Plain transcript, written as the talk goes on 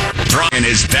Brian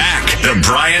is back. The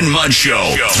Brian Mudd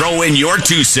Show. Throw in your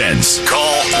 2 cents.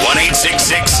 Call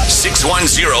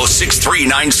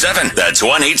 1-866-610-6397. That's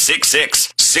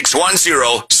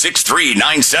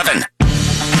 1-866-610-6397.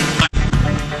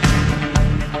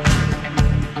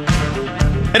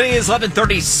 It is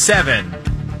 11:37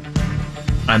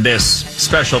 on this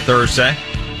special Thursday.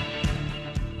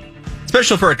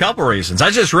 Special for a couple reasons.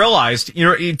 I just realized,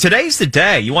 today's the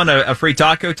day. You want a free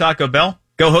Taco Bell?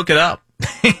 Go hook it up.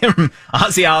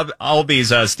 Ozzy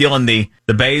Albies stealing the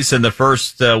base in the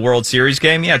first World Series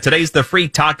game. Yeah, today's the free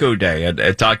taco day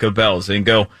at Taco Bell's, and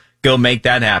go make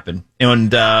that happen.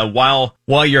 And while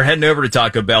you're heading over to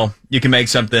Taco Bell, you can make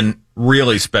something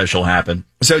really special happen.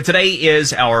 So today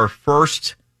is our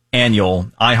first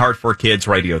annual iHeart4Kids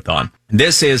Radiothon.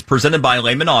 This is presented by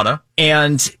Lehman Auto,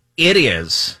 and it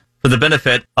is for the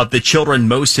benefit of the children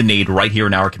most in need right here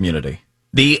in our community.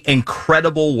 The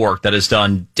incredible work that is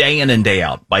done day in and day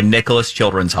out by Nicklaus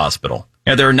Children's Hospital.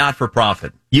 They're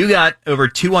not-for-profit. You got over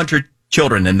 200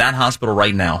 children in that hospital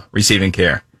right now receiving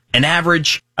care. An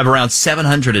average of around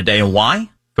 700 a day. And why?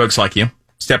 Folks like you,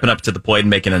 stepping up to the plate and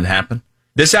making it happen.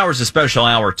 This hour is a special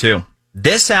hour, too.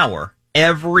 This hour,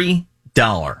 every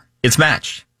dollar, it's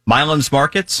matched. Milam's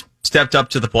Markets stepped up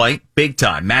to the plate, big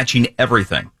time, matching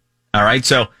everything. All right,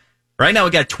 so right now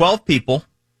we got 12 people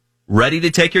ready to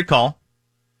take your call.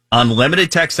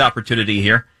 Unlimited text opportunity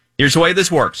here. Here's the way this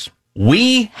works.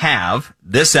 We have,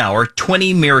 this hour,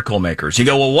 20 miracle makers. You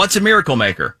go, well, what's a miracle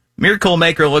maker? Miracle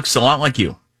maker looks a lot like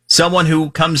you. Someone who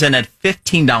comes in at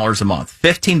 $15 a month,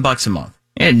 $15 a month.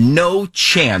 And no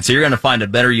chance you're going to find a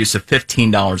better use of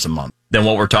 $15 a month than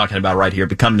what we're talking about right here,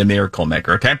 becoming a miracle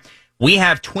maker, okay? We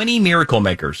have 20 miracle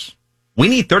makers. We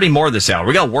need 30 more this hour.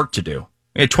 We got work to do.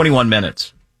 We have 21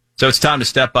 minutes. So it's time to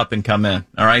step up and come in,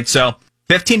 all right? So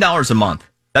 $15 a month.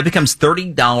 That becomes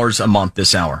 $30 a month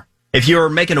this hour. If you're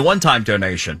making a one-time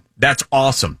donation, that's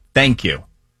awesome. Thank you.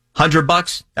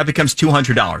 $100, that becomes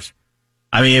 $200.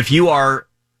 I mean, if you are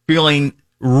feeling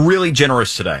really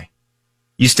generous today,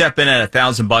 you step in at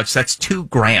 $1,000, that's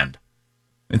 $2,000.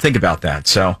 And think about that.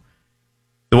 So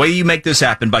the way you make this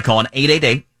happen by calling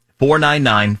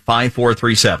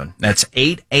 888-499-5437. That's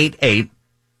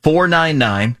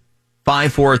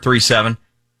 888-499-5437.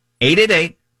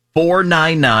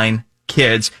 888-499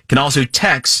 Kids. Can also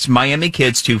text Miami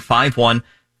Kids to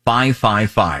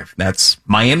 51555. That's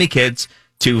Miami Kids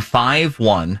to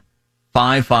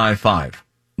 51555.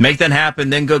 Make that happen,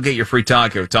 then go get your free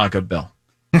Taco Bell.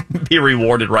 Be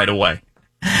rewarded right away.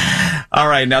 All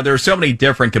right, now there are so many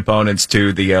different components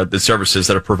to the services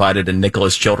that are provided in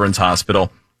Nicklaus Children's Hospital.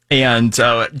 And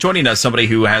joining us, somebody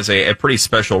who has a pretty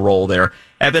special role there,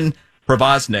 Evan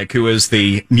Privoznik, who is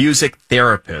the music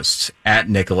therapist at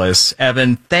Nicklaus.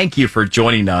 Evan, thank you for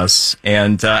joining us,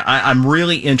 and I'm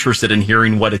really interested in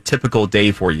hearing what a typical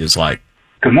day for you is like.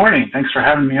 Good morning. Thanks for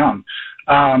having me on.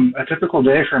 A typical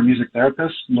day for a music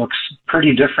therapist looks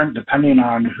pretty different depending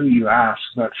on who you ask,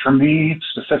 but for me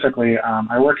specifically,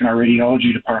 I work in our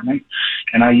radiology department,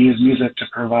 and I use music to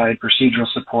provide procedural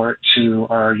support to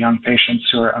our young patients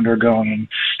who are undergoing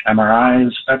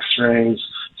MRIs, X-rays,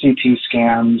 CT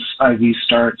scans, IV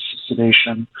starts,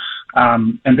 sedation.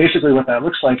 And basically what that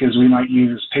looks like is we might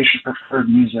use patient-preferred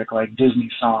music like Disney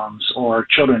songs or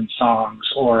children's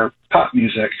songs or pop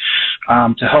music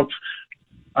to help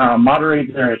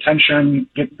moderate their attention,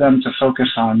 get them to focus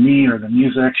on me or the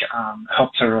music,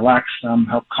 help to relax them,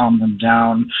 help calm them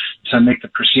down, to make the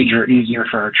procedure easier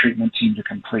for our treatment team to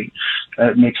complete.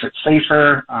 It makes it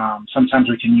safer. Sometimes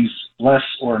we can use less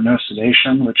or no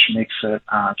sedation, which makes it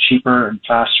cheaper and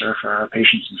faster for our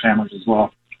patients and families as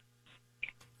well.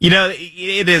 You know,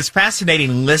 it is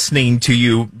fascinating listening to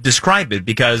you describe it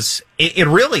because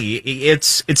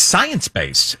it's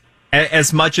science-based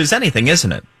as much as anything,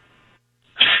 isn't it?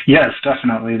 Yes,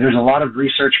 definitely. There's a lot of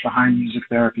research behind music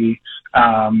therapy.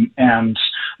 And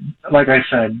like I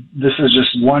said, this is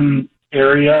just one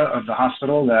area of the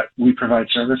hospital that we provide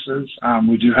services.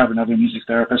 We do have another music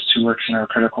therapist who works in our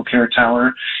critical care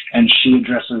tower, and she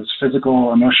addresses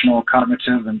physical, emotional,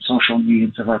 cognitive, and social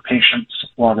needs of our patients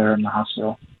while they're in the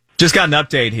hospital. Just got an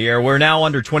update here. We're now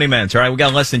under 20 minutes, all right? We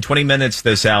got less than 20 minutes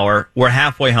this hour. We're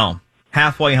halfway home.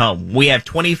 Halfway home. We have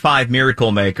 25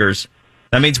 miracle makers.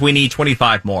 That means we need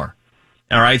 25 more.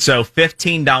 All right, so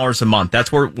 $15 a month.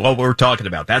 That's what we're talking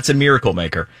about. That's a miracle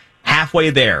maker.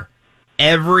 Halfway there.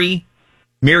 Every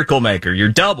miracle maker, you're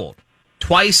doubled.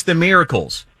 Twice the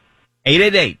miracles.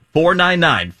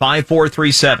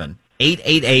 888-499-5437.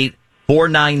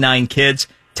 888-499-KIDS.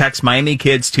 Text Miami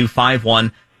Kids to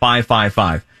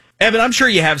 51555. Evan, I'm sure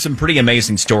you have some pretty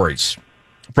amazing stories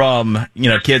from,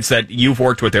 kids that you've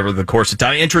worked with over the course of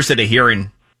time. Interested in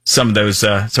hearing some of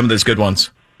those good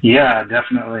ones. Yeah,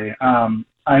 definitely.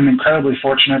 I'm incredibly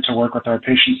fortunate to work with our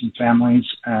patients and families,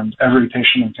 and every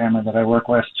patient and family that I work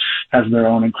with has their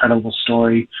own incredible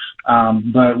story.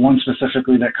 But one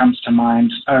specifically that comes to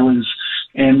mind, I was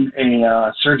in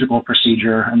a surgical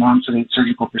procedure, a non-sedate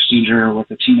surgical procedure with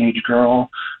a teenage girl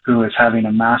who is having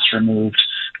a mass removed.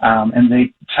 And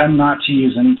they tend not to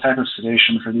use any type of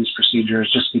sedation for these procedures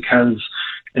just because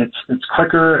it's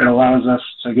quicker. It allows us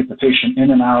to get the patient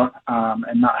in and out,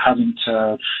 and not having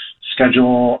to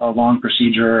schedule a long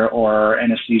procedure or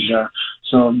anesthesia.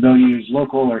 So they'll use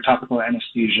local or topical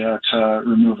anesthesia to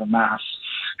remove a mass.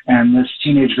 And this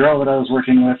teenage girl that I was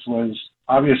working with was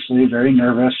obviously very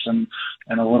nervous and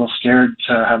a little scared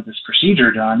to have this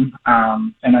procedure done.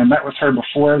 And I met with her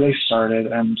before they started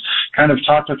and kind of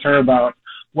talked with her about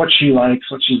what she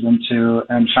likes, what she's into,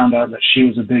 and found out that she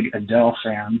was a big Adele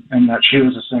fan and that she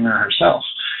was a singer herself.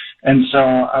 And so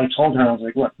I told her, I was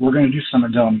like, look, we're going to do some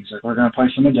Adele music. We're going to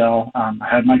play some Adele. I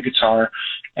had my guitar,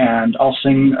 and I'll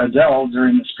sing Adele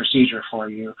during this procedure for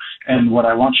you. And what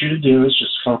I want you to do is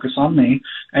just focus on me.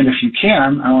 And if you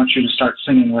can, I want you to start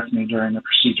singing with me during the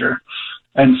procedure.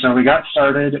 And so we got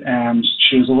started, and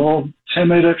she was a little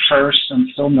timid at first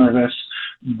and still nervous.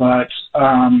 But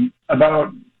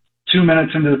about 2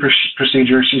 minutes into the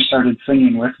procedure, she started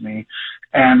singing with me.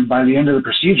 And by the end of the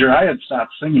procedure, I had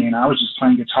stopped singing. I was just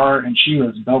playing guitar, and she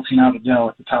was belting out Adele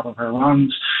at the top of her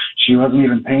lungs. She wasn't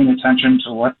even paying attention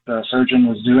to what the surgeon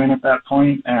was doing at that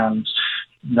point, and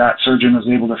that surgeon was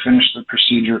able to finish the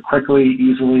procedure quickly,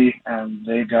 easily, and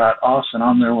they got off and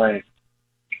on their way.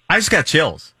 I just got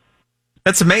chills.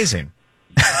 That's amazing.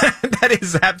 That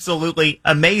is absolutely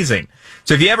amazing.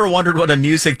 So if you ever wondered what a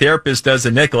music therapist does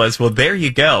at Nicklaus, well, there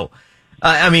you go.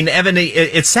 I mean, Evan,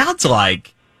 it sounds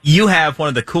like you have one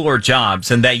of the cooler jobs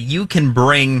and that you can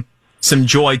bring some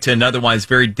joy to an otherwise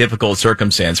very difficult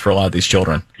circumstance for a lot of these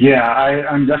children. Yeah,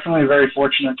 I'm definitely very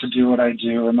fortunate to do what I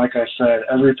do. And like I said,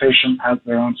 every patient has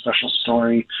their own special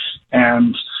story.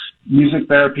 And music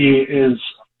therapy is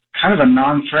kind of a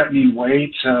non-threatening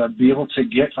way to be able to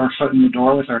get our foot in the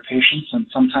door with our patients. And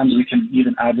sometimes we can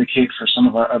even advocate for some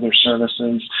of our other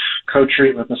services,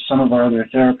 co-treat with some of our other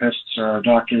therapists or our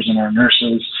doctors and our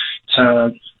nurses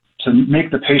to make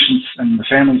the patients and the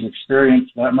families' experience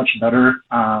that much better,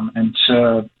 and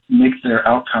to make their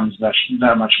outcomes that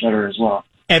much better as well.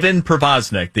 Evan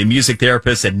Privoznik, the music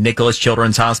therapist at Nicklaus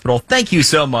Children's Hospital, thank you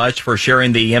so much for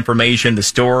sharing the information, the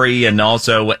story, and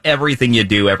also everything you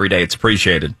do every day. It's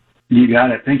appreciated. You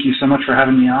got it. Thank you so much for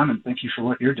having me on, and thank you for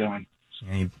what you're doing.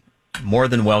 You're more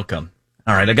than welcome.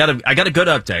 All right, I got a good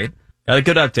update. Got a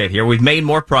good update here. We've made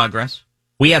more progress.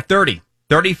 We have 30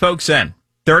 folks in.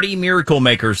 30 Miracle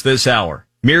Makers this hour.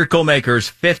 Miracle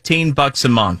Makers, $15 a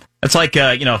month. That's like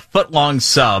a foot-long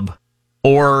sub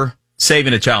or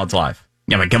saving a child's life.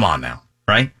 I mean, come on now,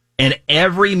 right? And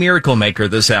every Miracle Maker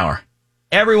this hour,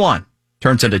 everyone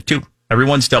turns into 2.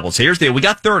 Everyone's doubles. So here's the deal. We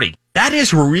got 30. That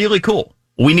is really cool.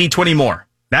 We need 20 more.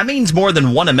 That means more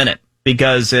than 1 a minute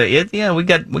because we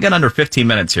got under 15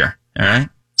 minutes here. All right.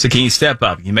 So can you step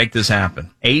up? Can you make this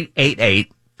happen?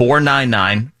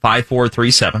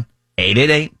 888-499-5437.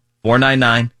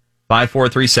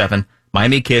 888-499-5437.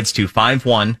 Miami Kids to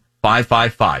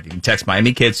 51555. You can text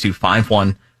Miami Kids to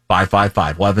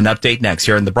 51555. We'll have an update next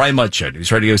here on the Brian Mudd Show.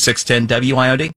 News Radio 610 WIOD.